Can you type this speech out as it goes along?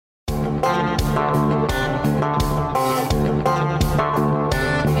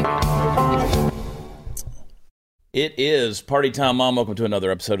It is party time, Mom. Welcome to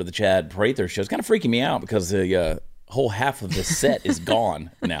another episode of the Chad Prather Show. It's kind of freaking me out because the whole half of the set is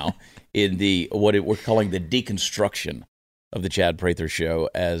gone now in the we're calling the deconstruction of the Chad Prather Show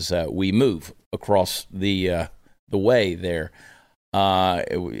as we move across the way there.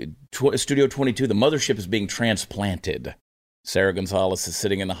 Studio 22, the mothership is being transplanted. Sarah Gonzalez is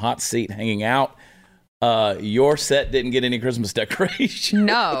sitting in the hot seat, hanging out. Your set didn't get any Christmas decoration.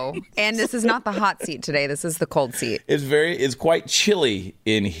 No, and this is not the hot seat today. This is the cold seat. It's quite chilly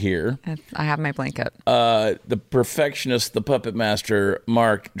in here. I have my blanket. The perfectionist, the puppet master,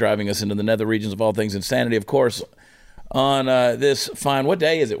 Mark, driving us into the nether regions of all things insanity, of course, on this fine, what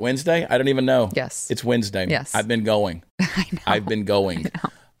day is it, Wednesday? I don't even know. Yes. It's Wednesday. Yes. I've been going. I know. I've been going.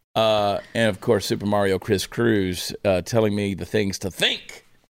 And, of course, Super Mario Chris Cruz telling me the things to think.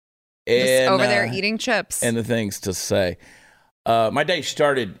 Just over there eating chips. And the things to say. My day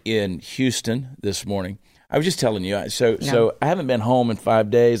started in Houston this morning. I was just telling you. So I haven't been home in 5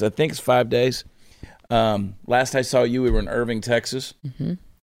 days. I think it's 5 days. Last I saw you, we were in Irving, Texas,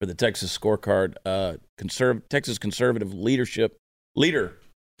 for the Texas Scorecard Texas Conservative Leader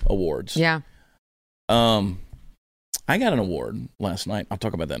Awards. Yeah. I got an award last night. I'll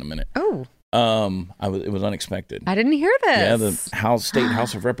talk about that in a minute. Oh. It was unexpected. I didn't hear this. Yeah, the State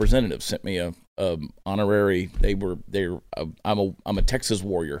House of Representatives sent me a honorary. I'm a Texas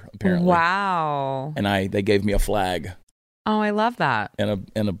warrior apparently. Wow. And they gave me a flag. Oh, I love that. And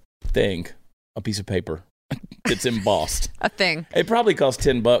a piece of paper that's embossed. A thing. It probably cost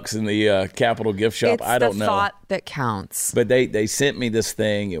 $10 in the Capitol gift shop. I don't know. It's the thought that counts. But they sent me this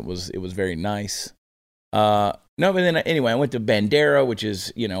thing. It was very nice. No, but then anyway, I went to Bandera, which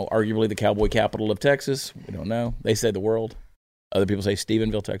is, arguably the cowboy capital of Texas. We don't know. They say the world. Other people say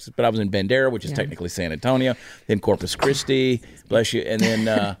Stephenville, Texas. But I was in Bandera, which is technically San Antonio. Then Corpus Christi, bless you. And then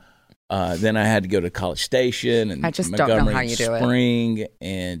then I had to go to College Station and I just Montgomery don't know how you do it. Spring,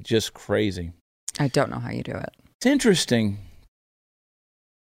 and just crazy. I don't know how you do it. It's interesting.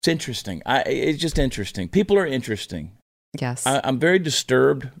 It's just interesting. People are interesting. Yes. I'm very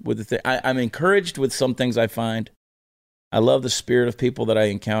disturbed with the thing. I'm encouraged with some things I find. I love the spirit of people that I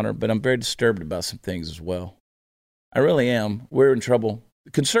encounter, but I'm very disturbed about some things as well. I really am. We're in trouble.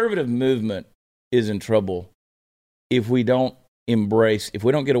 The conservative movement is in trouble if we don't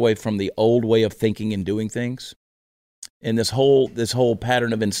get away from the old way of thinking and doing things, and this whole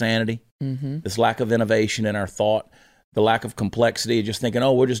pattern of insanity, this lack of innovation in our thought, the lack of complexity, just thinking,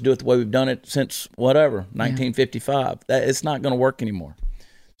 we'll just do it the way we've done it since 1955. It's not going to work anymore.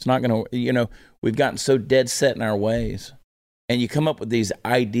 It's not going to, we've gotten so dead set in our ways. And you come up with these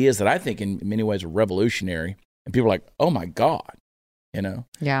ideas that I think in many ways are revolutionary. And people are like, oh my God,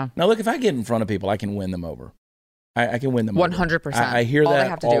 Yeah. Now look, if I get in front of people, I can win them over. I can win them 100%. over. I hear all that I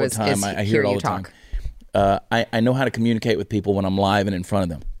have to all do the is, time. I hear it all the time. I know how to communicate with people when I'm live and in front of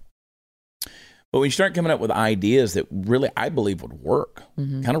them. But when you start coming up with ideas that really I believe would work,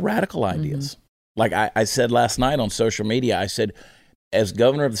 kind of radical ideas. Like I said last night on social media, I said, as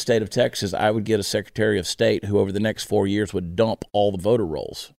governor of the state of Texas, I would get a secretary of state who over the next 4 years would dump all the voter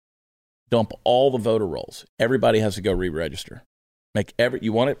rolls. Everybody has to go re-register.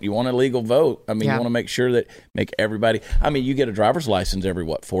 You want a legal vote. I mean, you want to make sure that everybody, you get a driver's license every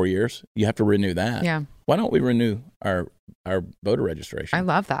 4 years? You have to renew that. Yeah. Why don't we renew our voter registration? I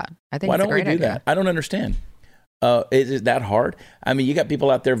love that. I think Why it's a don't we great do idea. that? I don't understand. Is that hard? You got people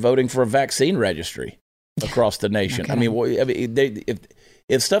out there voting for a vaccine registry across the nation. Okay.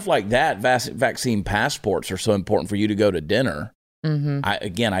 If stuff like that, vaccine passports are so important for you to go to dinner.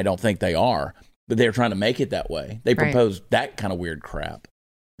 I don't think they are, but they're trying to make it that way. They propose that kind of weird crap.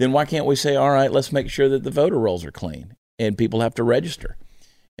 Then why can't we say, all right, let's make sure that the voter rolls are clean and people have to register?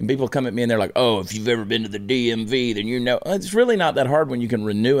 And people come at me and they're like, oh, if you've ever been to the DMV, then it's really not that hard when you can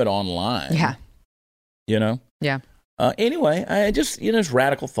renew it online. Yeah. Yeah. Anyway, I just, it's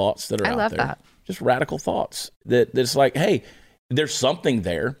radical thoughts that are out there. I love that. Just radical thoughts that's like, hey, there's something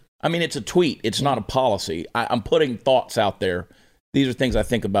there. It's a tweet. It's not a policy. I'm putting thoughts out there. These are things I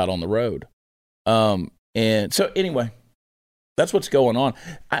think about on the road. And so anyway, that's what's going on.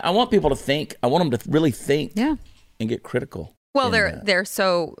 I want people to think. I want them to really think and get critical. Well, they're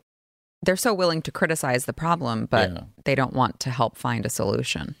so willing to criticize the problem, but they don't want to help find a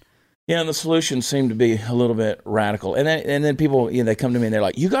solution. Yeah, and the solutions seem to be a little bit radical. And then people, they come to me and they're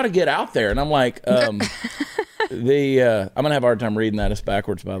like, "You got to get out there." And I'm like, I'm gonna have a hard time reading that. It's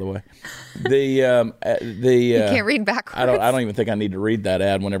backwards, by the way. You can't read backwards. I don't even think I need to read that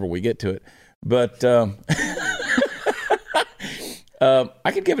ad whenever we get to it. But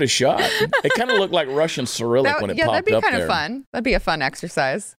I could give it a shot. It kind of looked like Russian Cyrillic when it popped up there. That'd be kind of fun. That'd be a fun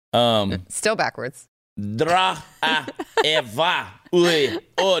exercise. Still backwards. dra a eva ui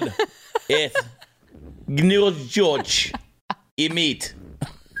od et George imit.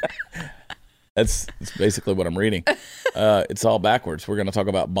 That's basically what I'm reading. It's all backwards. We're going to talk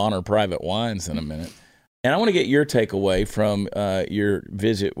about Bonner Private Wines in a minute. And I want to get your takeaway from your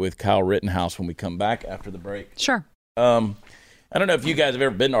visit with Kyle Rittenhouse when we come back after the break. Sure. I don't know if you guys have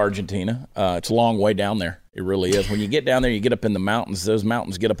ever been to Argentina. It's a long way down there. It really is. When you get down there, you get up in the mountains. Those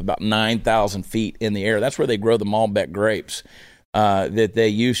mountains get up about 9,000 feet in the air. That's where they grow the Malbec grapes that they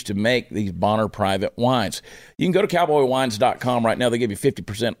used to make these Bonner Private wines. You can go to cowboywines.com right now. They give you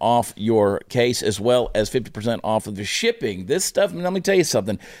 50% off your case as well as 50% off of the shipping. This stuff, let me tell you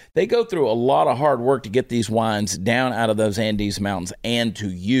something. They go through a lot of hard work to get these wines down out of those Andes mountains and to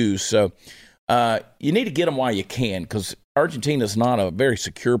use. So you need to get them while you can, because Argentina is not a very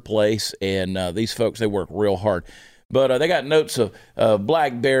secure place, and these folks, they work real hard. But they got notes of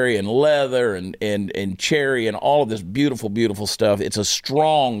blackberry and leather and cherry and all of this beautiful, beautiful stuff. It's a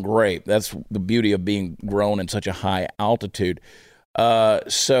strong grape. That's the beauty of being grown in such a high altitude.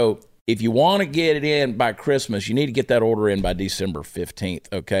 So if you want to get it in by Christmas, you need to get that order in by December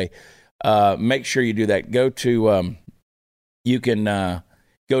 15th, okay? Make sure you do that. Go to, you can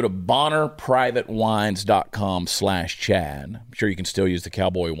go to BonnerPrivateWines.com/Chad. I'm sure you can still use the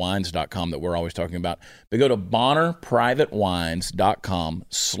CowboyWines.com that we're always talking about. But go to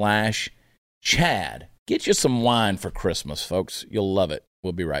BonnerPrivateWines.com/Chad. Get you some wine for Christmas, folks. You'll love it.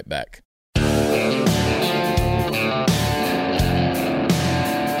 We'll be right back.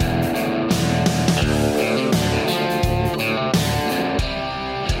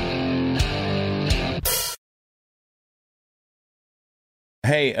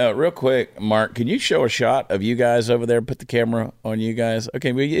 Hey, real quick, Mark, can you show a shot of you guys over there? Put the camera on you guys.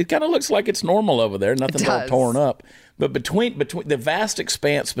 Okay, well, it kind of looks like it's normal over there. Nothing's all torn up. But between the vast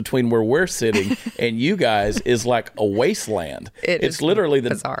expanse between where we're sitting and you guys is like a wasteland. It's literally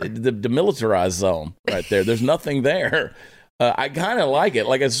the demilitarized zone right there. There's nothing there. I kind of like it.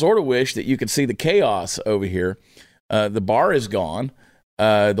 Like, I sort of wish that you could see the chaos over here. The bar is gone.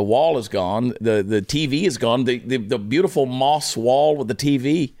 The wall is gone. The TV is gone. The beautiful moss wall with the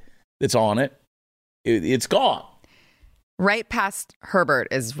TV that's on it, it's gone. Right past Herbert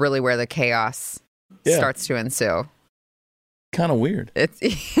is really where the chaos starts to ensue. Kind of weird. It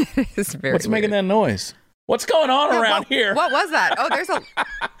is very What's making that noise? What's going on around here? What was that? Oh, there's a...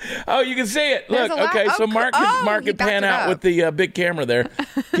 Oh, you can see it. Look, okay, so Mark can pan out with the big camera there.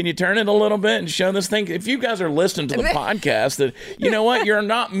 Can you turn it a little bit and show this thing? If you guys are listening to the podcast, that you know what? You're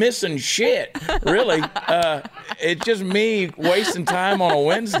not missing shit, really. It's just me wasting time on a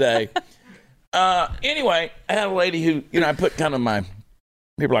Wednesday. Anyway, I had a lady who, I put kind of my...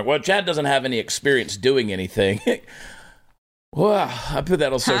 People are like, well, Chad doesn't have any experience doing anything. Well, I put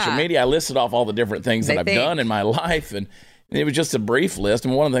that on social media. I listed off all the different things that I've done in my life, and it was just a brief list.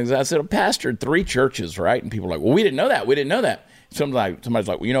 And one of the things I said, I pastored 3 churches, right? And people are like, well, we didn't know that. We didn't know that. Somebody's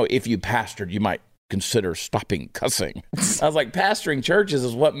like, well, if you pastored, you might consider stopping cussing. I was like, pastoring churches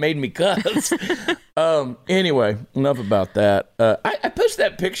is what made me cuss. Anyway, enough about that. I posted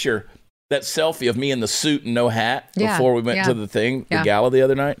that picture, that selfie of me in the suit and no hat before we went to the gala the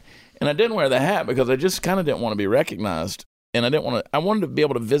other night. And I didn't wear the hat because I just kind of didn't want to be recognized. And I wanted to be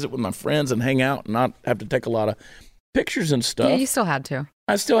able to visit with my friends and hang out and not have to take a lot of pictures and stuff. Yeah, you still had to.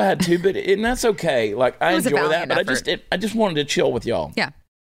 I still had to, and that's okay. Like, I enjoy that, but I just wanted to chill with y'all. Yeah.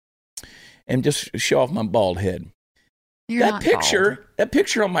 And just show off my bald head. That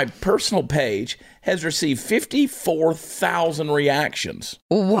picture on my personal page has received 54,000 reactions.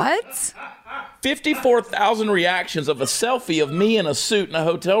 What? 54,000 reactions of a selfie of me in a suit in a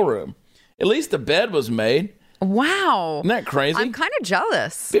hotel room. At least the bed was made. Wow. Isn't that crazy? I'm kind of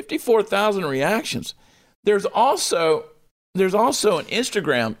jealous. 54,000 reactions. There's also an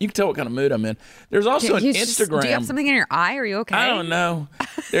Instagram. You can tell what kind of mood I'm in. There's also an Instagram. Do you have something in your eye? Are you okay? I don't know.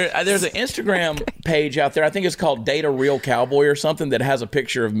 There's an Instagram page out there. I think it's called Date a Real Cowboy or something, that has a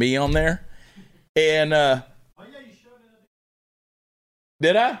picture of me on there. And you showed it.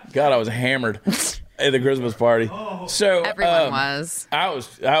 Did I? God, I was hammered at the Christmas party. So everyone was. I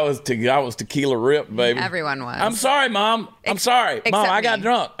was tequila ripped, baby. Everyone was. I'm sorry, Mom. I'm sorry, Mom. I got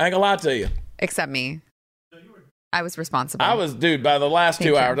drunk. I ain't gonna lie to you. Except me. I was responsible. I was, dude. By the last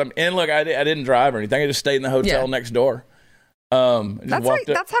 2 hours, and look, I didn't drive or anything. I just stayed in the hotel next door.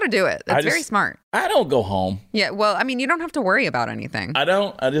 That's how to do it. That's very smart. I don't go home. Yeah. Well, I mean, you don't have to worry about anything. I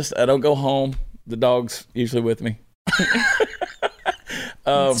don't go home. The dog's usually with me.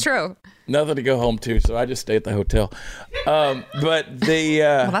 It's true. Nothing to go home to, so I just stay at the hotel. But the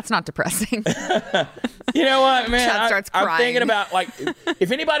well, that's not depressing. You know what, man? Chad starts crying. I'm thinking about, like,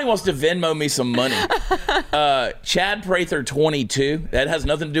 if anybody wants to Venmo me some money, Chad Prather 22, that has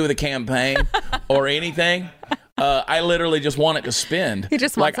nothing to do with a campaign or anything. I literally just want it to spend. He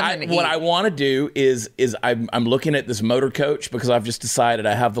just wants something to eat. What I want to do is I'm looking at this motor coach because I've just decided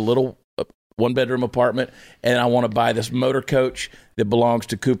I have the little one-bedroom apartment, and I want to buy this motor coach that belongs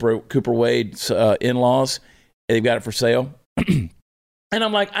to Cooper Wade's in-laws. They've got it for sale. And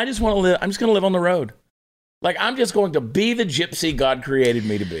I'm like, I just want to live. I'm just going to live on the road. Like, I'm just going to be the gypsy God created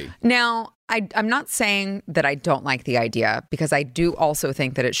me to be. Now, I'm not saying that I don't like the idea, because I do also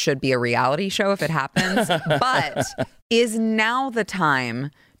think that it should be a reality show if it happens. But is now the time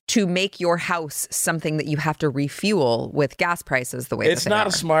to make your house something that you have to refuel with gas prices the way it's not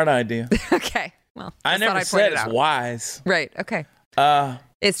a smart idea. Okay. Well, I never said it's wise. Right. Okay.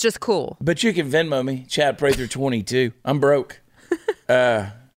 It's just cool. But you can Venmo me, Chad Prather 22. I'm broke.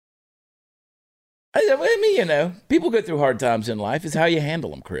 I mean, you know, people go through hard times in life. It's how you handle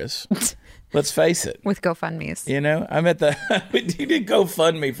them, Chris. Let's face it. With GoFundMe's. You know, I'm at the... You did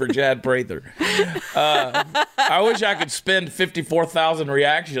GoFundMe for Chad Prather. I wish I could spend 54,000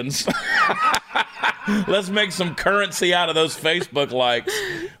 reactions. Let's make some currency out of those Facebook likes.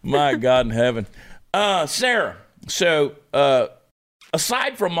 My God in heaven. Sarah, so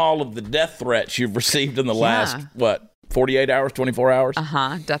aside from all of the death threats you've received in the last, 48 hours, 24 hours?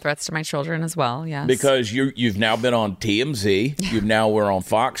 Death threats to my children as well, yes. Because you've now been on TMZ. We're on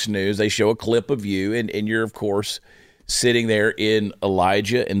Fox News. They show a clip of you, and you're, of course, sitting there in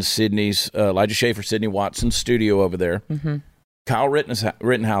Elijah Schaefer, Sydney Watson's studio over there. Mm-hmm. Kyle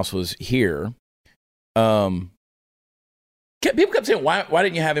Rittenhouse was here. People kept saying, why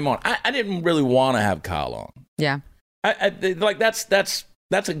didn't you have him on? I didn't really want to have Kyle on. Yeah.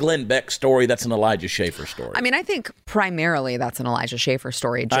 That's a Glenn Beck story. That's an Elijah Schaefer story. I mean, I think primarily that's an Elijah Schaefer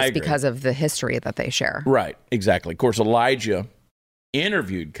story just because of the history that they share. Right, exactly. Of course, Elijah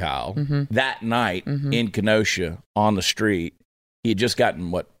interviewed Kyle that night in Kenosha on the street. He had just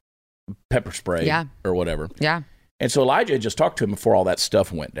gotten, pepper spray or whatever. Yeah. And so Elijah had just talked to him before all that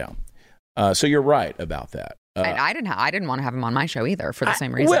stuff went down. So you're right about that. I didn't want to have him on my show either for the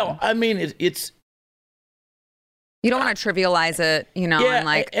same reason. Well, I mean, it's... You don't want to trivialize it, you know, and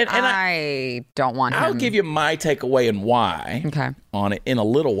I don't want him. I'll give you my takeaway and why on it in a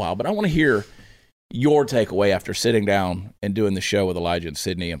little while, but I want to hear your takeaway after sitting down and doing the show with Elijah and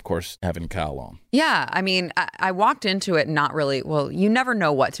Sydney, and of course, having Kyle on. Yeah, I mean, I walked into it not really, you never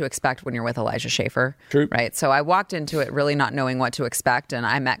know what to expect when you're with Elijah Schaefer. True. Right? So I walked into it really not knowing what to expect, and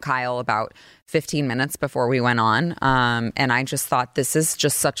I met Kyle about 15 minutes before we went on, and I just thought, this is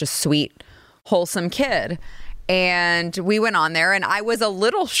just such a sweet, wholesome kid. And we went on there, and I was a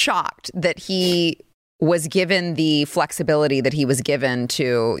little shocked that he was given the flexibility that he was given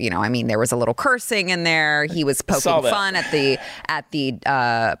to, you know, I mean, there was a little cursing in there. He was poking fun at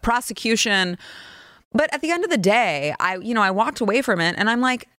the prosecution. But at the end of the day, I walked away from it, and I'm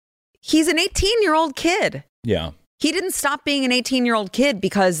like, he's an 18-year-old kid. Yeah. He didn't stop being an 18-year-old kid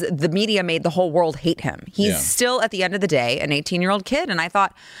because the media made the whole world hate him. He's still, at the end of the day, an 18-year-old kid. And I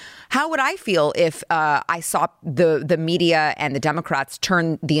thought, how would I feel if I saw the media and the Democrats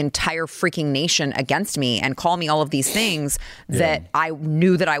turn the entire freaking nation against me and call me all of these things that I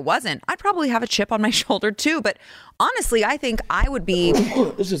knew that I wasn't? I'd probably have a chip on my shoulder too. But honestly, I think I would be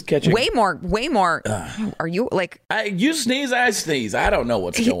this is catching way more. Are you like? You sneeze, I sneeze. I don't know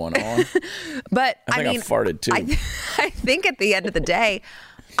what's going on. But I mean, I farted too. I think at the end of the day,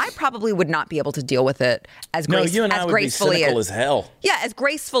 I probably would not be able to deal with it as gracefully. You and I would be cynical as hell. Yeah, as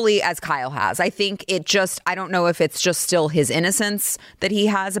gracefully as Kyle has. I think I don't know if it's just still his innocence that he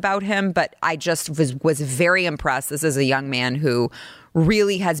has about him, but I just was very impressed. This is a young man who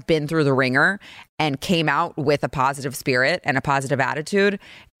really has been through the ringer and came out with a positive spirit and a positive attitude.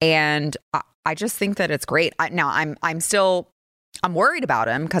 And I just think that it's great. I'm worried about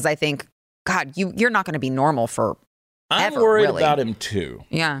him because I think, God, you're not going to be normal for I'm worried about him too.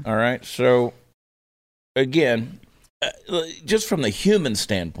 Yeah. All right. So, again, just from the human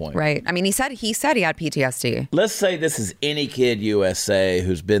standpoint. Right. I mean, he said he had PTSD. Let's say this is any kid USA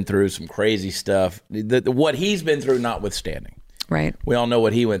who's been through some crazy stuff. What he's been through notwithstanding. Right. We all know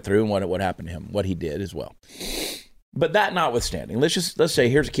what he went through and what happened to him, what he did as well. But that notwithstanding, let's say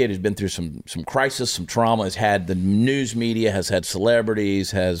here's a kid who's been through some crisis, some trauma, has had the news media, has had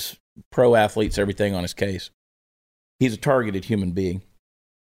celebrities, has pro athletes, everything on his case. He's a targeted human being.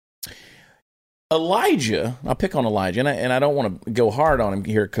 Elijah, I'll pick on Elijah, and I don't want to go hard on him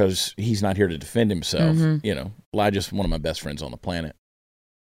here because he's not here to defend himself. Mm-hmm. You know, Elijah's one of my best friends on the planet.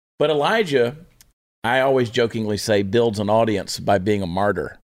 But Elijah, I always jokingly say, builds an audience by being a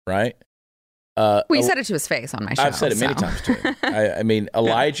martyr, right? We said it to his face on my show. I've said it many times to him. I mean,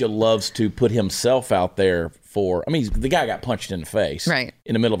 Elijah loves to put himself out there for. I mean, the guy got punched in the face right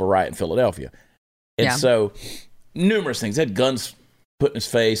in the middle of a riot in Philadelphia, and so numerous things. He had guns put in his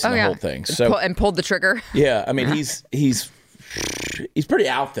face and the whole thing. So and pulled the trigger. Yeah, I mean, he's pretty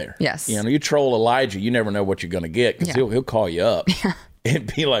out there. Yes, you know, you troll Elijah, you never know what you're going to get because he'll call you up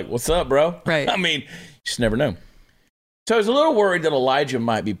and be like, "What's up, bro?" Right. I mean, you just never know. So I was a little worried that Elijah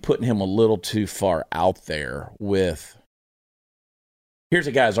might be putting him a little too far out there with, here's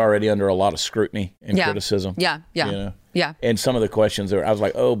a guy who's already under a lot of scrutiny and criticism. Yeah. You know? Yeah. And some of the questions, I was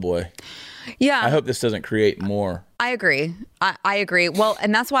like, oh boy. Yeah. I hope this doesn't create more. I agree. I agree. Well,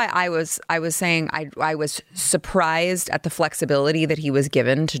 and that's why I was saying I was surprised at the flexibility that he was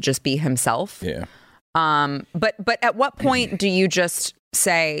given to just be himself. Yeah. But at what point do you just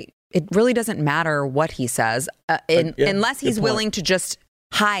say, it really doesn't matter what he says, unless he's willing to just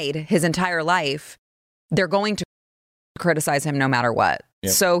hide his entire life, they're going to criticize him no matter what.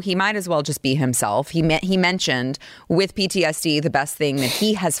 Yep. So he might as well just be himself. He mentioned with PTSD, the best thing that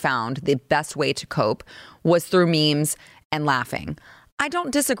he has found, the best way to cope was through memes and laughing. I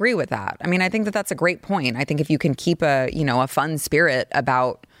don't disagree with that. I mean, I think that that's a great point. I think if you can keep a fun spirit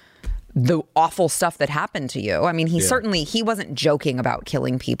about the awful stuff that happened to you. I mean, he wasn't joking about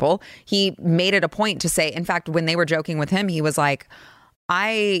killing people. He made it a point to say, in fact, when they were joking with him, he was like,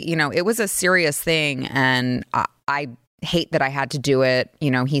 it was a serious thing and I hate that I had to do it.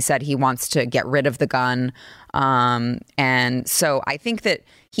 You know, he said he wants to get rid of the gun. And so I think that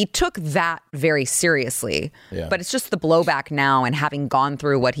he took that very seriously, but it's just the blowback now and having gone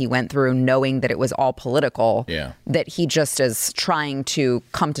through what he went through, knowing that it was all political, that he just is trying to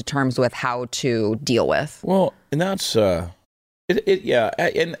come to terms with how to deal with. Well, and that's, and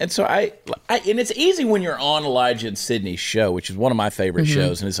so and it's easy when you're on Elijah and Sydney's show, which is one of my favorite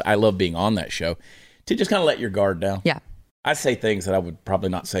shows. And I love being on that show, to just kind of let your guard down. Yeah. I say things that I would probably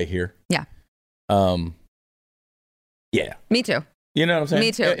not say here. Yeah. Yeah. Me too. You know what I'm saying?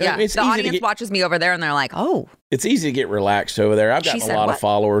 Me too. Yeah. The audience watches me over there and they're like, oh. It's easy to get relaxed over there. I've gotten a lot of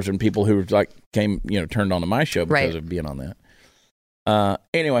followers and people who turned on to my show because of being on that.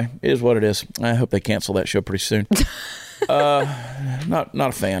 Anyway, it is what it is. I hope they cancel that show pretty soon. Not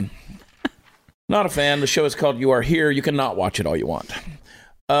a fan. Not a fan. The show is called You Are Here. You cannot watch it all you want.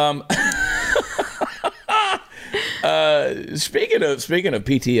 Speaking of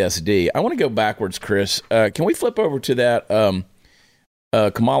PTSD, I want to go backwards, Chris. Can we flip over to that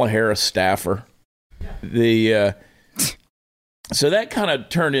Kamala Harris staffer? So that kind of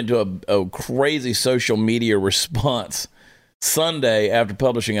turned into a crazy social media response Sunday after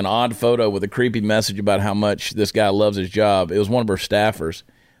publishing an odd photo with a creepy message about how much this guy loves his job. It was one of her staffers.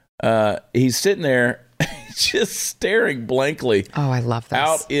 He's sitting there just staring blankly. Oh, I love this.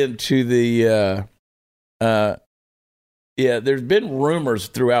 Out into the there's been rumors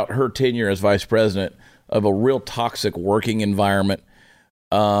throughout her tenure as vice president of a real toxic working environment.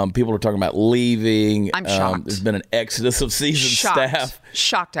 People are talking about leaving. I'm shocked. There's been an exodus of seasoned staff.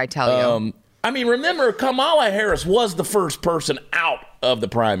 Shocked, I tell you. I mean, remember, Kamala Harris was the first person out of the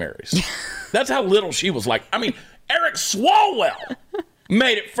primaries. That's how little she was like. I mean, Eric Swalwell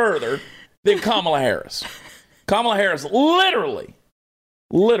made it further than Kamala Harris. Kamala Harris literally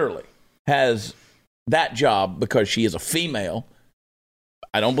has that job because she is a female.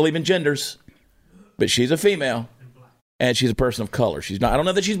 I don't believe in genders, but she's a female, and she's a person of color. She's not. I don't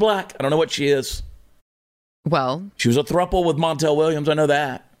know that she's black. I don't know what she is. Well, she was a throuple with Montel Williams. I know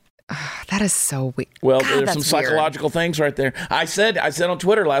that. That is so weird. Well, God, there's some psychological things right there. I said on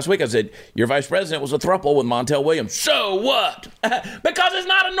Twitter last week, I said, your vice president was a throuple with Montel Williams. So what? Because it's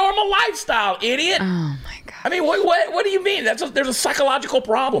not a normal lifestyle, idiot. Oh, my God. I mean, what do you mean? There's a psychological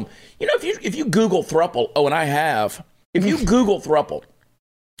problem. You know, if you Google throuple, if you Google throuple,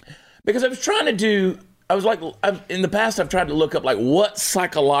 because I was trying to do, in the past, I've tried to look up, like, what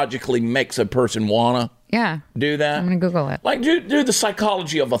psychologically makes a person wanna do that. I'm going to Google it. Like, do the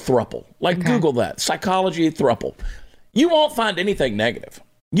psychology of a throuple. Like, Google that. Psychology throuple. You won't find anything negative.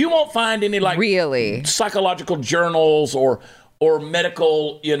 You won't find any, like, really psychological journals or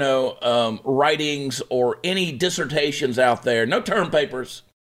medical, writings or any dissertations out there. No term papers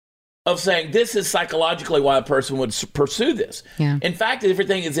of saying this is psychologically why a person would pursue this. Yeah. In fact,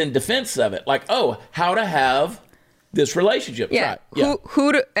 everything is in defense of it. Like, how to have this relationship. Yeah. Right.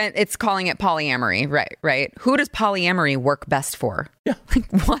 And it's calling it polyamory. Right. Who does polyamory work best for? Yeah.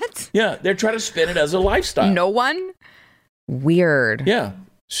 Like, what? Yeah. They're trying to spin it as a lifestyle. No one? Weird. Yeah.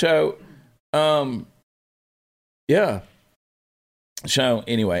 So, yeah. So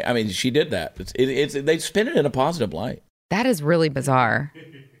anyway, I mean, she did that. They spin it in a positive light. That is really bizarre.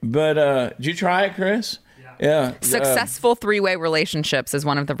 But did you try it, Chris? Yeah. Successful three-way relationships is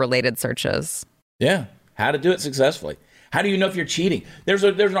one of the related searches. Yeah. How to do it successfully. How do you know if you're cheating? There's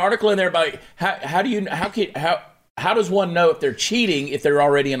an article in there about how does one know if they're cheating if they're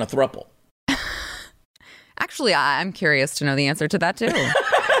already in a throuple? Actually, I'm curious to know the answer to that too.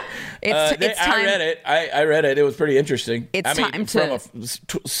 It's time. I read it. I read it. It was pretty interesting. Time from a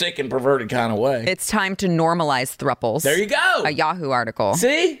sick and perverted kind of way. It's time to normalize thruples. There you go. A Yahoo article.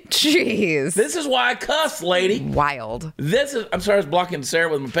 See? Jeez. This is why I cuss, lady. Wild. I'm sorry, I was blocking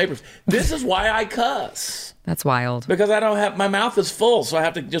Sarah with my papers. This is why I cuss. That's wild. Because I don't have, my mouth is full, so I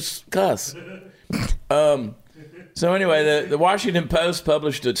have to just cuss. So anyway, the Washington Post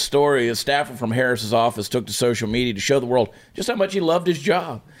published its story. A staffer from Harris's office took to social media to show the world just how much he loved his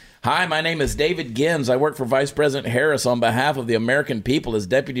job. Hi, my name is David Gins. I work for Vice President Harris on behalf of the American people as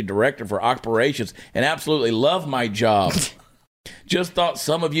Deputy Director for Operations and absolutely love my job. Just thought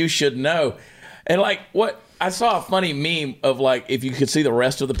some of you should know. And I saw a funny meme of if you could see the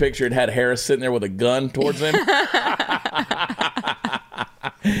rest of the picture, it had Harris sitting there with a gun towards him.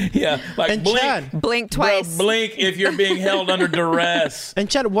 Yeah, and blink. Chad, blink twice. Bro, blink if you're being held under duress. And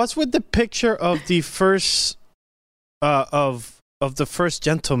Chad, what's with the picture of the first of the first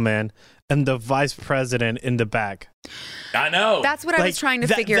gentleman and the vice president in the back? I know. That's what I was trying to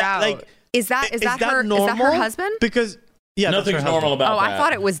figure out. Is that her husband? Because nothing's normal about that. I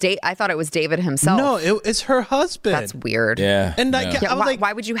thought it was David himself. No, it's her husband. That's weird. Yeah. And I was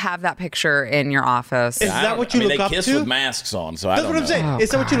why would you have that picture in your office? Is that what you look up to? They kiss with masks on, so that's what I'm saying.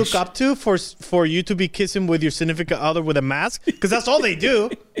 Is that what you look up to for you to be kissing with your significant other with a mask? Because that's all they do.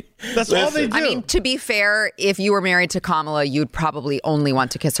 That's all they do. I mean, to be fair, if you were married to Kamala, you'd probably only want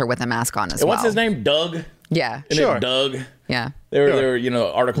to kiss her with a mask on as well. What's his name? Doug? Yeah. Isn't it Doug? Yeah. There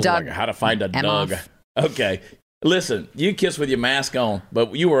were articles Doug like how to find a Doug. Emhoff. Okay. Listen, you kiss with your mask on,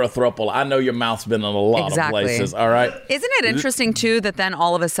 but you were a throuple. I know your mouth's been in a lot of places, all right? Isn't it interesting, too, that then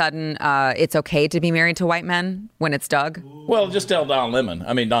all of a sudden it's okay to be married to white men when it's Doug? Well, just tell Don Lemon.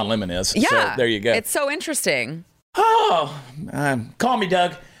 I mean, Don Lemon is. Yeah. So there you go. It's so interesting. Oh, call me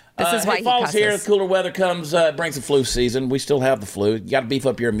Doug. This is why he fall's cusses. here, cooler weather comes, brings the flu season. We still have the flu. You got to beef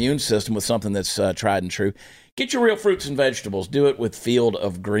up your immune system with something that's tried and true. Get your real fruits and vegetables. Do it with Field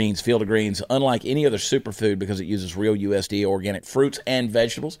of Greens. Field of Greens, unlike any other superfood because it uses real USDA organic fruits and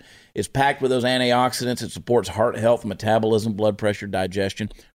vegetables, it's packed with those antioxidants. It supports heart health, metabolism, blood pressure, digestion,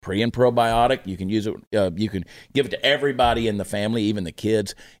 pre and probiotic. You can use it. You can give it to everybody in the family, even the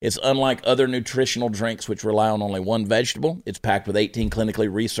kids. It's unlike other nutritional drinks which rely on only one vegetable. It's packed with 18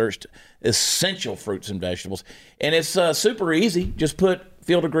 clinically researched essential fruits and vegetables, and it's super easy. Just put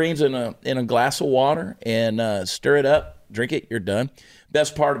Field of Greens in a glass of water and stir it up. Drink it. You're done.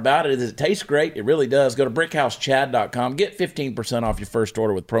 Best part about it is it tastes great. It really does. Go to BrickHouseChad.com. Get 15% off your first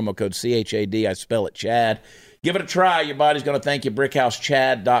order with promo code CHAD. I spell it Chad. Give it a try. Your body's going to thank you.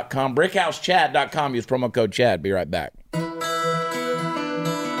 BrickHouseChad.com. BrickHouseChad.com. Use promo code Chad. Be right back.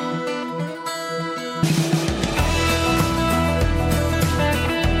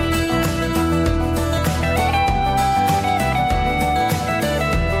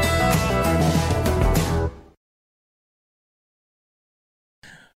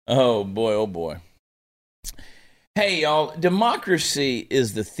 Oh, boy, oh, boy. Hey, y'all, democracy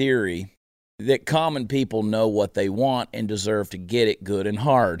is the theory that common people know what they want and deserve to get it good and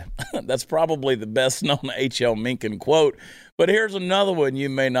hard. That's probably the best known H.L. Mencken quote, but here's another one you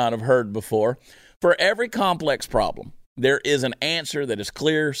may not have heard before. For every complex problem, there is an answer that is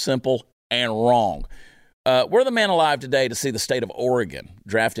clear, simple, and wrong. We're the man alive today to see the state of Oregon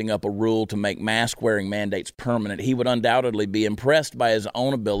drafting up a rule to make mask-wearing mandates permanent. He would undoubtedly be impressed by his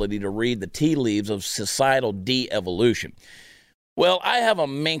own ability to read the tea leaves of societal de-evolution. Well, I have a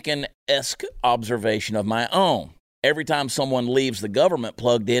Mencken-esque observation of my own. Every time someone leaves the government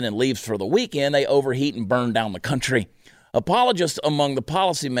plugged in and leaves for the weekend, they overheat and burn down the country. Apologists among the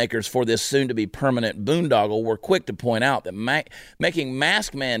policymakers for this soon-to-be permanent boondoggle were quick to point out that making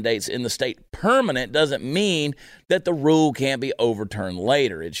mask mandates in the state permanent doesn't mean that the rule can't be overturned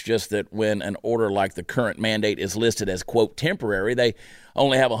later. It's just that when an order like the current mandate is listed as, quote, temporary, they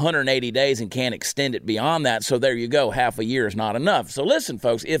only have 180 days and can't extend it beyond that. So there you go. Half a year is not enough. So listen,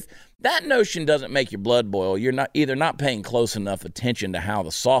 folks, if that notion doesn't make your blood boil, you're not paying close enough attention to how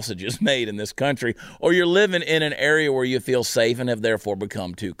the sausage is made in this country, or you're living in an area where you feel safe and have therefore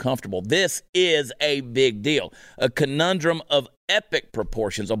become too comfortable. This is a big deal, a conundrum of epic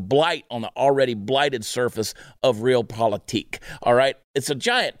proportions, a blight on the already blighted surface of realpolitik. All right? It's a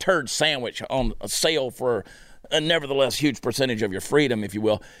giant turd sandwich on a sale for a nevertheless huge percentage of your freedom, if you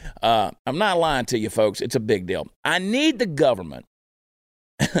will. I'm not lying to you, folks. It's a big deal. I need the government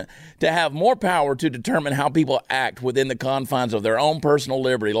to have more power to determine how people act within the confines of their own personal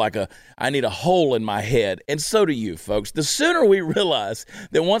liberty, like I need a hole in my head. And so do you, folks. The sooner we realize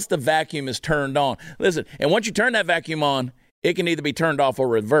that once the vacuum is turned on, listen, and once you turn that vacuum on, it can either be turned off or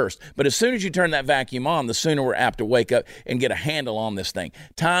reversed. But as soon as you turn that vacuum on, the sooner we're apt to wake up and get a handle on this thing.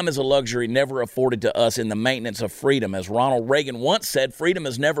 Time is a luxury never afforded to us in the maintenance of freedom. As Ronald Reagan once said, freedom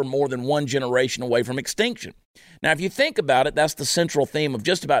is never more than one generation away from extinction. Now, if you think about it, that's the central theme of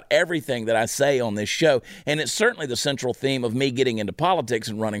just about everything that I say on this show, and it's certainly the central theme of me getting into politics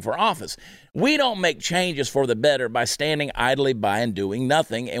and running for office. We don't make changes for the better by standing idly by and doing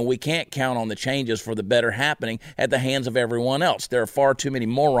nothing, and we can't count on the changes for the better happening at the hands of everyone else. There are far too many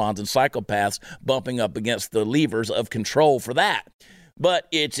morons and psychopaths bumping up against the levers of control for that. But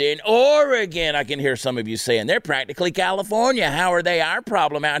it's in Oregon, I can hear some of you saying. They're practically California. How are they our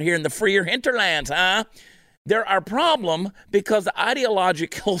problem out here in the freer hinterlands, huh? They're our problem because the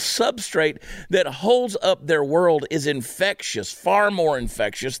ideological substrate that holds up their world is infectious, far more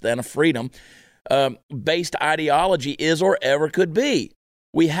infectious than a freedom-based ideology is or ever could be.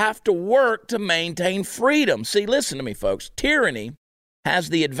 We have to work to maintain freedom. See, listen to me, folks. Tyranny has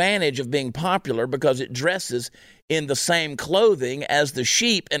the advantage of being popular because it dresses in the same clothing as the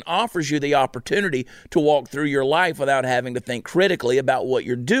sheep and offers you the opportunity to walk through your life without having to think critically about what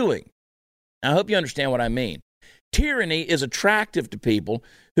you're doing. I hope you understand what I mean. Tyranny is attractive to people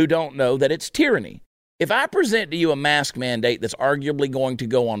who don't know that it's tyranny. If I present to you a mask mandate that's arguably going to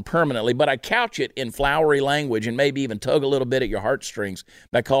go on permanently, but I couch it in flowery language and maybe even tug a little bit at your heartstrings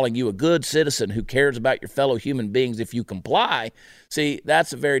by calling you a good citizen who cares about your fellow human beings if you comply, see,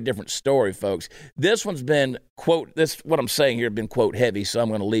 that's a very different story, folks. This one's been, quote, what I'm saying here has been, quote, heavy, so I'm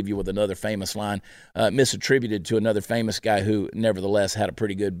going to leave you with another famous line misattributed to another famous guy who nevertheless had a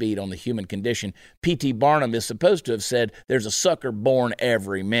pretty good beat on the human condition. P.T. Barnum is supposed to have said, there's a sucker born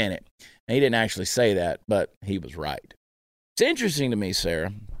every minute. He didn't actually say that, but he was right. It's interesting to me,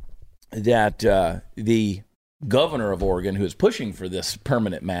 Sarah, that the governor of Oregon, who is pushing for this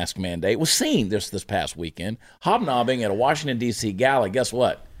permanent mask mandate, was seen this past weekend hobnobbing at a Washington, D.C. gala. Guess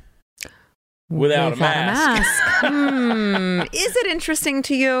what? Without a mask. Is it interesting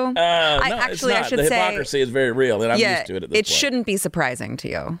to you? No, actually, I should say the hypocrisy is very real, and I'm used to it at this point. It shouldn't be surprising to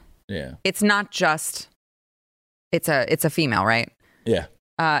you. Yeah. It's not just. It's a female, right? Yeah.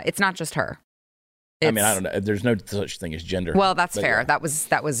 It's not just her. I mean, I don't know. There's no such thing as gender. Well, that's fair. Yeah. That was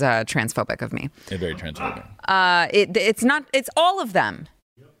transphobic of me. Yeah, very transphobic. It's not. It's all of them.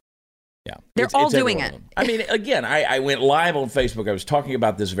 Yeah, they're all doing it. I mean, again, I went live on Facebook. I was talking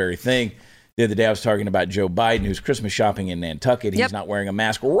about this very thing the other day. I was talking about Joe Biden, who's Christmas shopping in Nantucket. He's not wearing a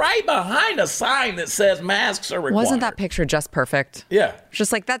mask right behind a sign that says masks are required. Wasn't that picture just perfect? Yeah.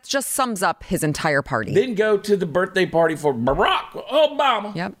 Just like that just sums up his entire party. Didn't go to the birthday party for Barack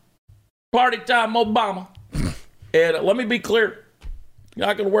Obama. Yep. Party time Obama. And let me be clear. You're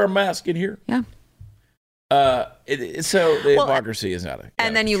not going to wear a mask in here. Yeah. So the hypocrisy is out of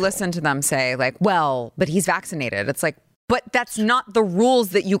And then you listen to them say, like, well, but he's vaccinated. It's like, but that's not the rules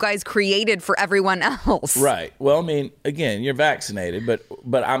that you guys created for everyone else. Right. Well, I mean, again, you're vaccinated, but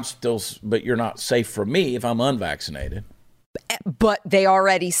you're not safe for me if I'm unvaccinated. But they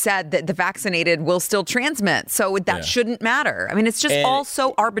already said that the vaccinated will still transmit, so that shouldn't matter. I mean, it's just all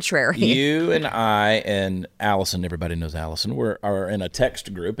so arbitrary. You and I and Allison, everybody knows Allison, are in a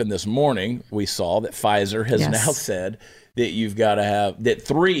text group, and this morning we saw that Pfizer has now said that you've got to have that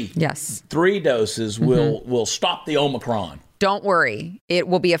three doses will stop the Omicron. Don't worry. It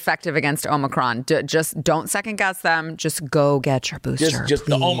will be effective against Omicron. Just don't second guess them. Just go get your booster. Just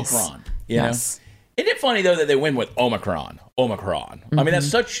the Omicron. You know? Isn't it funny, though, that they win with Omicron? I mean,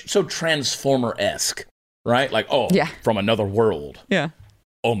 that's so Transformer-esque, right? Like, from another world. Yeah.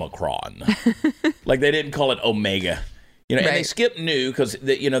 Omicron. Like they didn't call it Omega. You know, and they skipped Nu because,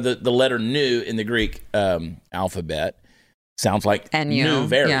 the letter Nu in the Greek alphabet sounds like Nu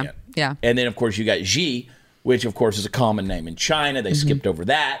variant. Yeah. And then, of course, you got Xi, which, of course, is a common name in China. They skipped over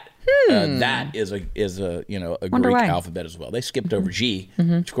that. That is a Greek alphabet as well. They skipped over Xi,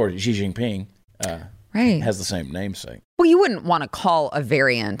 which, of course, Xi Jinping has the same namesake. Well, you wouldn't want to call a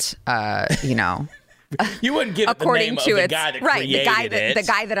variant, You wouldn't give it the name of the guy that created it. The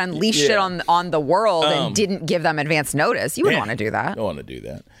guy that unleashed it on the world and didn't give them advance notice. You wouldn't want to do that. Don't want to do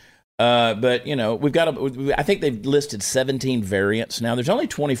that. But, we've got I think they've listed 17 variants now. There's only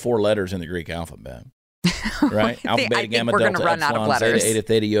 24 letters in the Greek alphabet. Right? Alpha, beta, gamma, delta, epsilon, zeta, eta,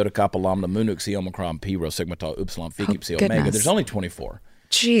 theta, iota, kappa, lambda, mu, nu, xi, omicron, pi, rho, sigma, tau, upsilon, phi, psi, omega. There's only 24.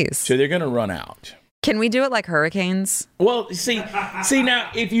 Jeez. So they're going to run out. Can we do it like hurricanes? Well, see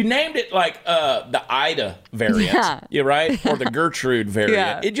now, if you named it like the Ida variant, you're right, or the Gertrude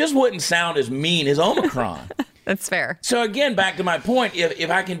variant, it just wouldn't sound as mean as Omicron. That's fair. So again, back to my point,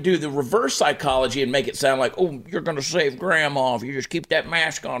 if I can do the reverse psychology and make it sound like, oh, you're going to save grandma if you just keep that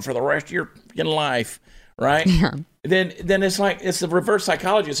mask on for the rest of your life, right? Yeah. Then it's like, it's the reverse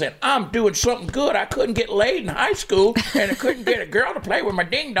psychology saying, I'm doing something good. I couldn't get laid in high school, and I couldn't get a girl to play with my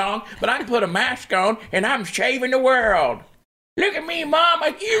ding-dong, but I can put a mask on, and I'm saving the world. Look at me, Mom,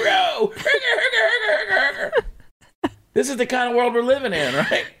 a hero. This is the kind of world we're living in,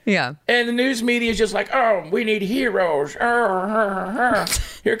 right? Yeah. And the news media is just like, oh, we need heroes.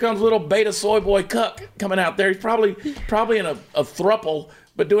 Here comes little beta soy boy Cuck coming out there. He's probably in a throuple,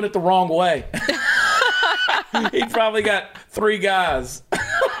 but doing it the wrong way. He probably got 3 guys.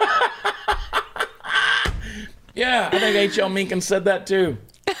 Yeah, I think H.L. Mencken said that too.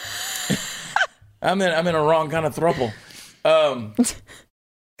 I'm in a wrong kind of throuple.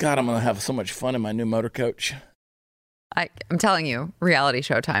 God, I'm going to have so much fun in my new motor coach. I'm telling you, reality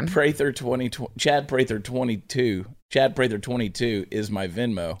show time. Prather 2020, Chad Prather 22. Chad Prather 22 is my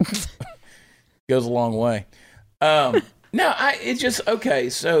Venmo. Goes a long way. It's just, okay,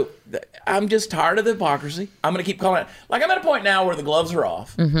 so I'm just tired of the hypocrisy. I'm going to keep calling it. Like, I'm at a point now where the gloves are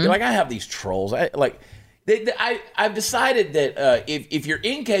off. Mm-hmm. Like, I have these trolls. I've decided that if you're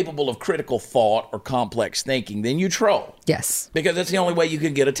incapable of critical thought or complex thinking, then you troll. Yes. Because that's the only way you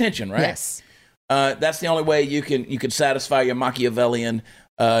can get attention, right? Yes. That's the only way you can satisfy your Machiavellian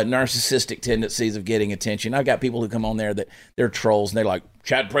narcissistic tendencies of getting attention. I've got people who come on there that they're trolls and they're like,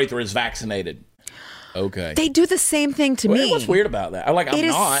 Chad Prather is vaccinated. Okay. They do the same thing to me. What's weird about that? I'm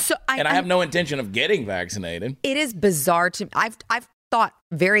not, I have no intention of getting vaccinated. It is bizarre to me. I've thought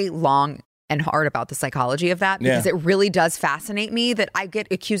very long and hard about the psychology of that because it really does fascinate me that I get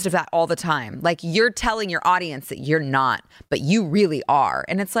accused of that all the time. Like, you're telling your audience that you're not, but you really are.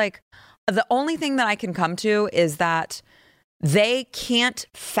 And it's like, the only thing that I can come to is that they can't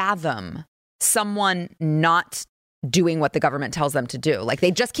fathom someone not doing what the government tells them to do. Like,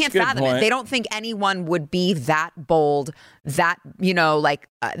 they just can't fathom it. They don't think anyone would be that bold, that,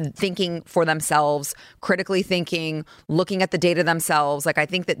 thinking for themselves, critically thinking, looking at the data themselves. Like, I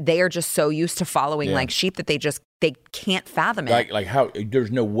think that they are just so used to following like sheep that they can't fathom it. Like how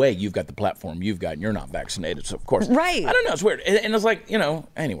there's no way you've got the platform you've got and you're not vaccinated. So of course, right. I don't know. It's weird. And it's like,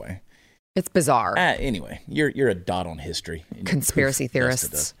 anyway. It's bizarre. Anyway, you're a dot on history. Conspiracy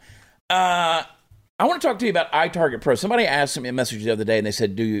theorists. I want to talk to you about iTarget Pro. Somebody asked me a message the other day, and they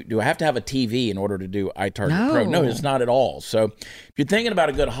said, do I have to have a TV in order to do iTarget Pro? No, it's not at all. So if you're thinking about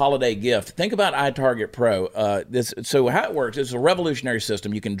a good holiday gift, think about iTarget Pro. So how it works, it's a revolutionary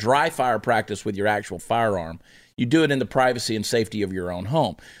system. You can dry fire practice with your actual firearm. You do it in the privacy and safety of your own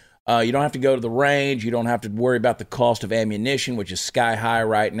home. You don't have to go to the range. You don't have to worry about the cost of ammunition, which is sky high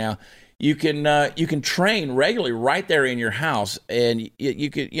right now. You can train regularly right there in your house, and you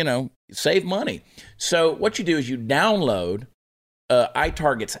could save money. So what you do is you download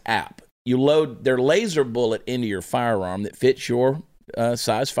iTarget's app. You load their laser bullet into your firearm that fits your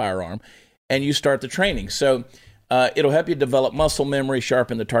size firearm, and you start the training. So it'll help you develop muscle memory,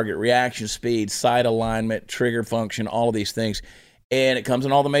 sharpen the target reaction speed, sight alignment, trigger function, all of these things. And it comes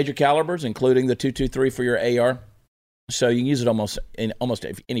in all the major calibers, including the .223 for your AR. So you can use it almost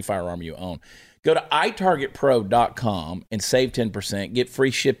any firearm you own. Go to itargetpro.com and save 10%. Get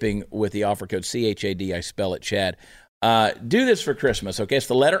free shipping with the offer code CHAD. I spell it Chad. Do this for Christmas, okay? It's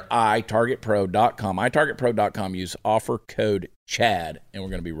the letter I, targetpro.com. itargetpro.com. Use offer code Chad, and we're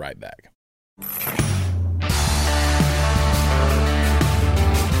going to be right back.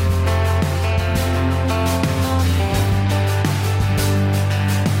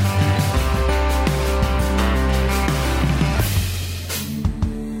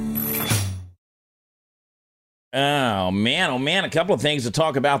 Oh, man. A couple of things to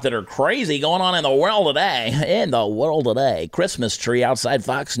talk about that are crazy going on in the world today. Christmas tree outside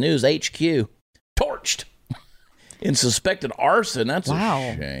Fox News HQ. Torched. In suspected arson. That's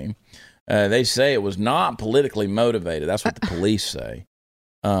a shame. They say it was not politically motivated. That's what the police say.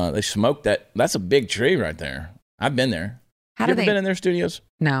 They smoked that. That's a big tree right there. I've been there. Have you ever been in their studios?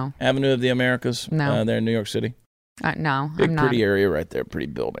 No. Avenue of the Americas? No. There in New York City? No. Big, pretty area right there. Pretty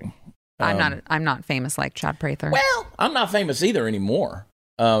building. I'm not famous like Chad Prather. Well, I'm not famous either anymore.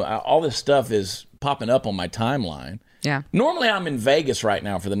 All this stuff is popping up on my timeline. Yeah. Normally, I'm in Vegas right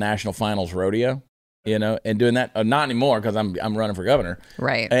now for the National Finals Rodeo, and doing that. Not anymore because I'm running for governor.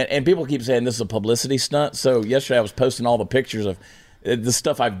 Right. And people keep saying this is a publicity stunt. So yesterday I was posting all the pictures of the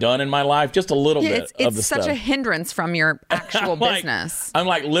stuff I've done in my life, just a little bit of the it's such stuff. a hindrance from your actual like, business. I'm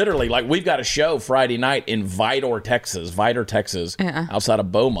like, literally, like, we've got a show Friday night in Vidor, Texas, outside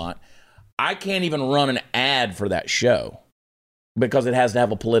of Beaumont. I can't even run an ad for that show because it has to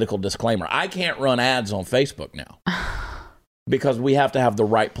have a political disclaimer. I can't run ads on Facebook now because we have to have the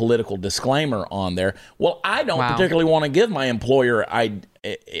right political disclaimer on there. Well, I don't particularly want to give my employer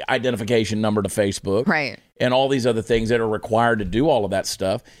identification number to Facebook. Right. And all these other things that are required to do all of that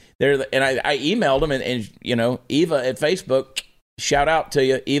stuff. And I emailed them, and Eva at Facebook, shout out to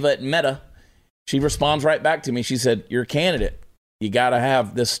you, Eva at Meta. She responds right back to me. She said, "You're a candidate. You got to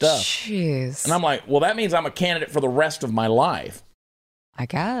have this stuff." Jeez. And I'm like, well, that means I'm a candidate for the rest of my life. I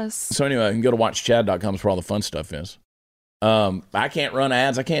guess. So anyway, you can go to watchchad.com where all the fun stuff is. I can't run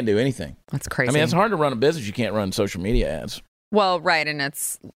ads. I can't do anything. That's crazy. I mean, it's hard to run a business. You can't run social media ads. Well, right. And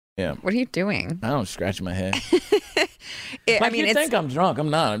it's, what are you doing? I don't scratch my head. I mean, you think I'm drunk. I'm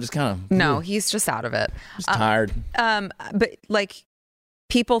not. I'm just kind of. No, he's just out of it. Just tired. But like,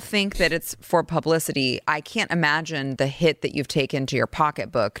 people think that it's for publicity. I can't imagine the hit that you've taken to your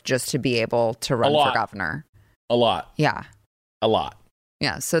pocketbook just to be able to run for governor. A lot. Yeah. A lot.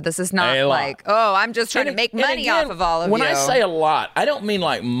 Yeah. So this is not like, oh, I'm just trying to make money off of all of you. When I say a lot, I don't mean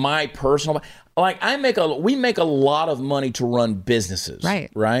like my personal. Like we make a lot of money to run businesses.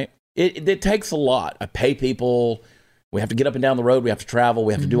 Right. Right. It takes a lot. I pay people. We have to get up and down the road. We have to travel.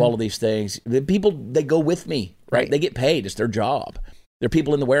 We have to do all of these things. The people, they go with me. Right. They get paid. It's their job. There are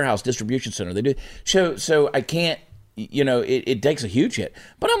people in the warehouse, distribution center. They do. So I can't, it takes a huge hit.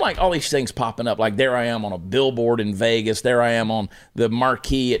 But I'm like, all these things popping up. Like, there I am on a billboard in Vegas. There I am on the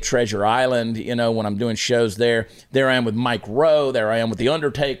marquee at Treasure Island, when I'm doing shows there. There I am with Mike Rowe. There I am with The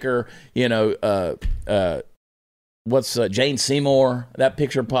Undertaker. Jane Seymour? That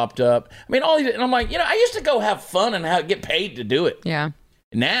picture popped up. I mean, all these, and I'm like, I used to go have fun and get paid to do it. Yeah.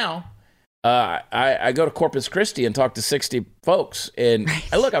 Now, I go to Corpus Christi and talk to 60 folks, and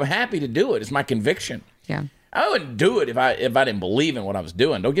look, I'm happy to do it. It's my conviction. Yeah, I wouldn't do it if I didn't believe in what I was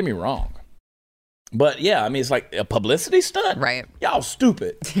doing. Don't get me wrong, but yeah, I mean, it's like a publicity stunt. Right? Y'all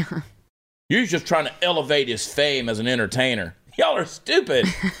stupid. Yeah. You're just trying to elevate his fame as an entertainer. Y'all are stupid.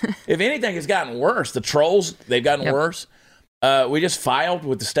 If anything, it's gotten worse. The trolls, they've gotten worse. We just filed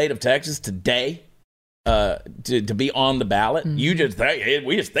with the state of Texas today. To be on the ballot. We just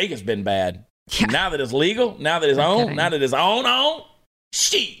think it's been bad. Yeah. Now that it's legal, now that it's on,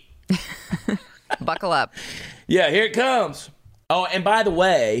 shit. Buckle up. Yeah, here it comes. Oh, and by the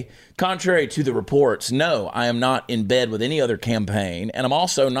way, contrary to the reports, no, I am not in bed with any other campaign, and I'm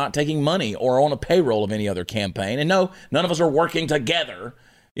also not taking money or on a payroll of any other campaign. And no, none of us are working together,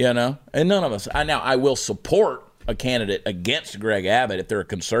 and none of us. I will support a candidate against Greg Abbott if they're a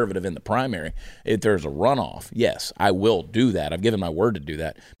conservative in the primary. If there's a runoff, yes, I will do that. I've given my word to do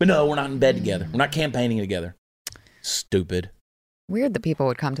that. But no, we're not in bed together. We're not campaigning together. Stupid. Weird that people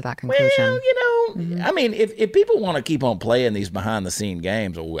would come to that conclusion. Well, I mean, if people want to keep on playing these behind-the-scene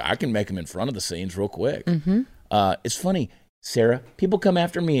games, I can make them in front of the scenes real quick. It's funny, Sarah, people come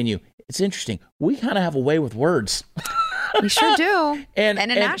after me and you. It's interesting. We kind of have a way with words. We sure do. And a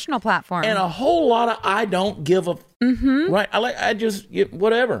national platform. And a whole lot of I don't give a... Right? I just...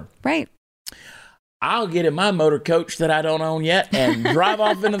 Whatever. Right. I'll get in my motor coach that I don't own yet and drive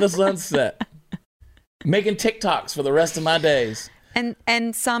off into the sunset. Making TikToks for the rest of my days.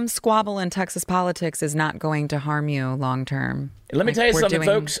 And some squabble in Texas politics is not going to harm you long term. Let me tell you something,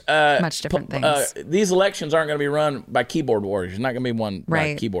 folks. Much different things. These elections aren't going to be run by keyboard warriors. It's not going to be won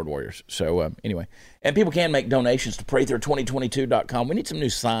by keyboard warriors. So anyway, and people can make donations to PrayThrough2022.com. We need some new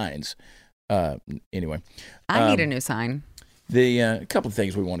signs. Anyway, I need a new sign. A couple of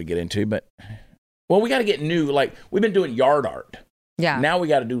things we want to get into, but we got to get new. Like, we've been doing yard art. Yeah. Now we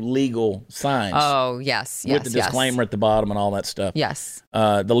got to do legal signs. Oh, yes. With the disclaimer at the bottom and all that stuff. Yes.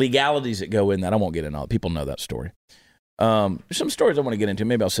 The legalities that go in that. I won't get into all. People know that story. There's some stories I want to get into.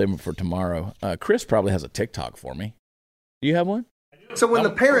 Maybe I'll save them for tomorrow. Chris probably has a TikTok for me. Do you have one? So when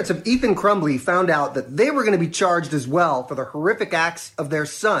the parents of Ethan Crumbley found out that they were going to be charged as well for the horrific acts of their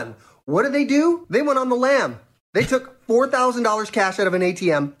son, what did they do? They went on the lam. They took $4,000 cash out of an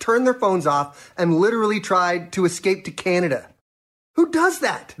ATM, turned their phones off, and literally tried to escape to Canada. Who does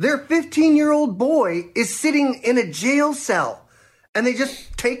that? Their 15-year-old boy is sitting in a jail cell, and they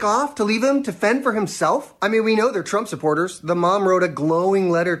just take off to leave him to fend for himself? I mean, we know they're Trump supporters. The mom wrote a glowing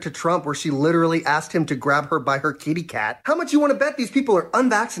letter to Trump where she literally asked him to grab her by her kitty cat. How much you want to bet these people are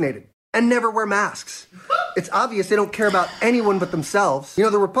unvaccinated and never wear masks? It's obvious they don't care about anyone but themselves. You know,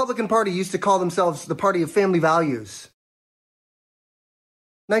 the Republican Party used to call themselves the party of family values.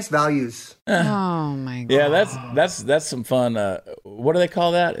 Nice values. Oh my god. Yeah, that's some fun. What do they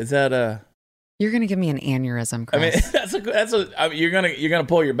call that? Is that You're gonna give me an aneurysm, Chris. I mean, that's a. I mean, you're gonna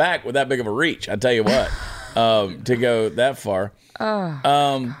pull your back with that big of a reach. I tell you what, to go that far.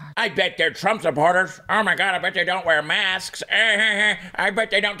 I bet they're Trump supporters. Oh my God, I bet they don't wear masks. I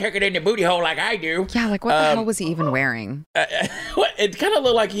bet they don't take it in the booty hole like I do. Yeah, like what the hell was he even wearing? It kind of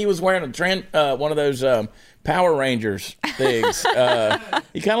looked like he was wearing one of those Power Rangers things. He kind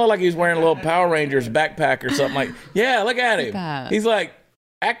of looked like he was wearing a little Power Rangers backpack or something. Like, yeah, look at him. That. He's like,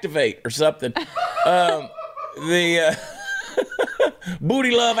 activate or something.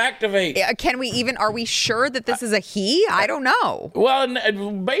 Booty love activate. Can we even? Are we sure that this is a he? I don't know. Well,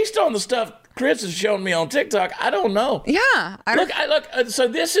 and based on the stuff Chris has shown me on TikTok, I don't know. Yeah. Look. So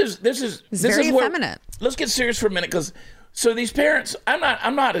this is very effeminate. Let's get serious for a minute, because so these parents,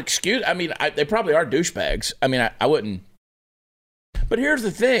 I'm not excused. I mean, they probably are douchebags. I mean, I wouldn't. But here's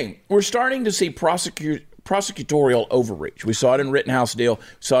the thing: we're starting to see prosecutorial overreach. We saw it in Rittenhouse deal,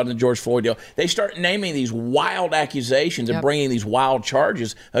 saw it in the George Floyd deal. They start naming these wild accusations and bringing these wild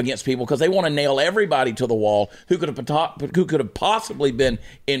charges against people because they want to nail everybody to the wall who could have possibly been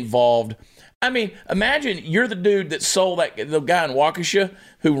involved. I mean, imagine you're the dude that sold the guy in Waukesha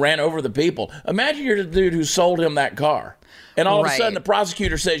who ran over the people. Imagine you're the dude who sold him that car. And all of a sudden, the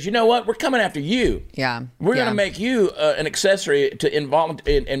prosecutor says, you know what? We're coming after you. Yeah. We're going to make you an accessory to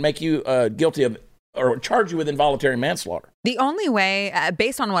and make you guilty of or charge you with involuntary manslaughter. The only way,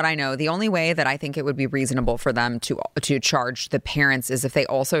 based on what I know, the only way that I think it would be reasonable for them to charge the parents is if they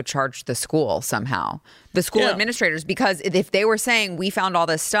also charged the school somehow, the school administrators, because if they were saying, we found all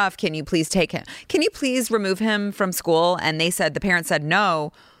this stuff, can you please take him? Can you please remove him from school? And the parents said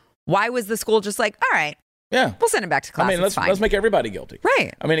no. Why was the school just like, all right, yeah, we'll send him back to class. I mean, let's make everybody guilty.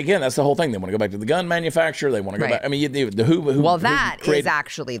 Right. I mean, again, that's the whole thing. They want to go back to the gun manufacturer. They want to go back. I mean, that is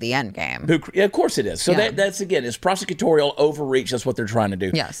actually the end game. Of course it is. So that's, again, it's prosecutorial overreach. That's what they're trying to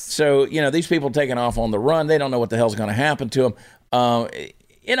do. Yes. So, these people taking off on the run, they don't know what the hell's going to happen to them. No,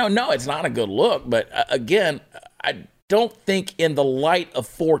 it's not a good look. But again, I don't think in the light of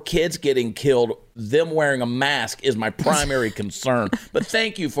 4 kids getting killed, them wearing a mask is my primary concern. But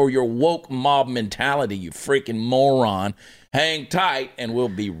thank you for your woke mob mentality, you freaking moron. Hang tight, and we'll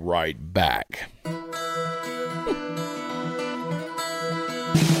be right back.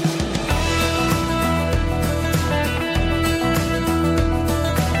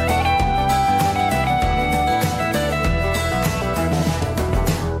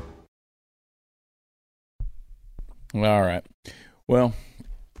 All right. Well,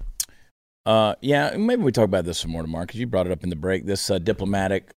 maybe we talk about this some more tomorrow because you brought it up in the break. This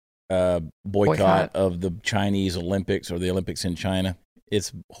diplomatic boycott of the Chinese Olympics or the Olympics in China.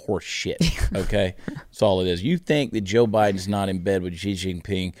 It's horse shit, okay? That's all it is. You think that Joe Biden's not in bed with Xi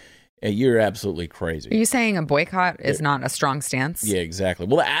Jinping, you're absolutely crazy. Are you saying a boycott is not a strong stance? Yeah, exactly.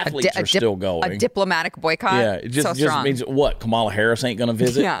 Well, the athletes are still going. A diplomatic boycott? Yeah, it just means, what, Kamala Harris ain't going to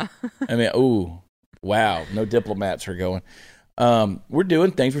visit? Yeah. I mean, ooh. Wow, no diplomats are going. We're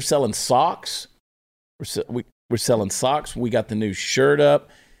doing things. We're selling socks. We're selling socks. We got the new shirt up.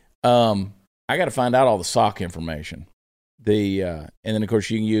 I got to find out all the sock information. And then, of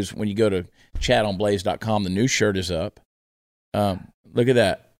course, you can use, when you go to chatonblaze.com, the new shirt is up. Look at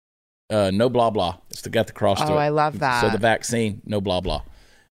that. No blah, blah. It's got the cross to it. Oh, I love that. So the vaccine, no blah, blah.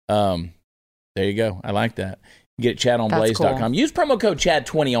 There you go. I like that. Get chatonblaze.com. Cool. Use promo code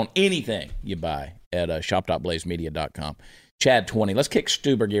CHAD20 on anything you buy at shop.blazemedia.com. CHAD20. Let's kick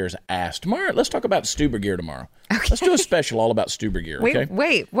Stubergear's ass. Tomorrow, let's talk about Stubergear tomorrow. Okay. Let's do a special all about Stubergear, okay?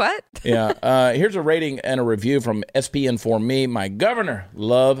 Wait, what? Yeah. Here's a rating and a review from SPN for me. My governor,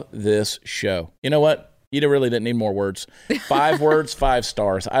 love this show. You know what? You really didn't need more words. 5 words, 5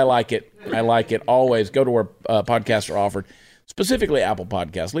 stars. I like it. Always go to where podcasts are offered. Specifically Apple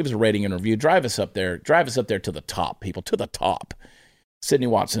Podcasts. Leave us a rating and review. Drive us up there to the top, people, to the top. Sydney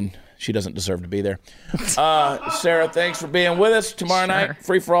Watson, she doesn't deserve to be there. Sarah, thanks for being with us tomorrow night.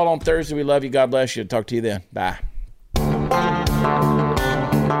 Free for all on Thursday. We love you. God bless you. Talk to you then. Bye.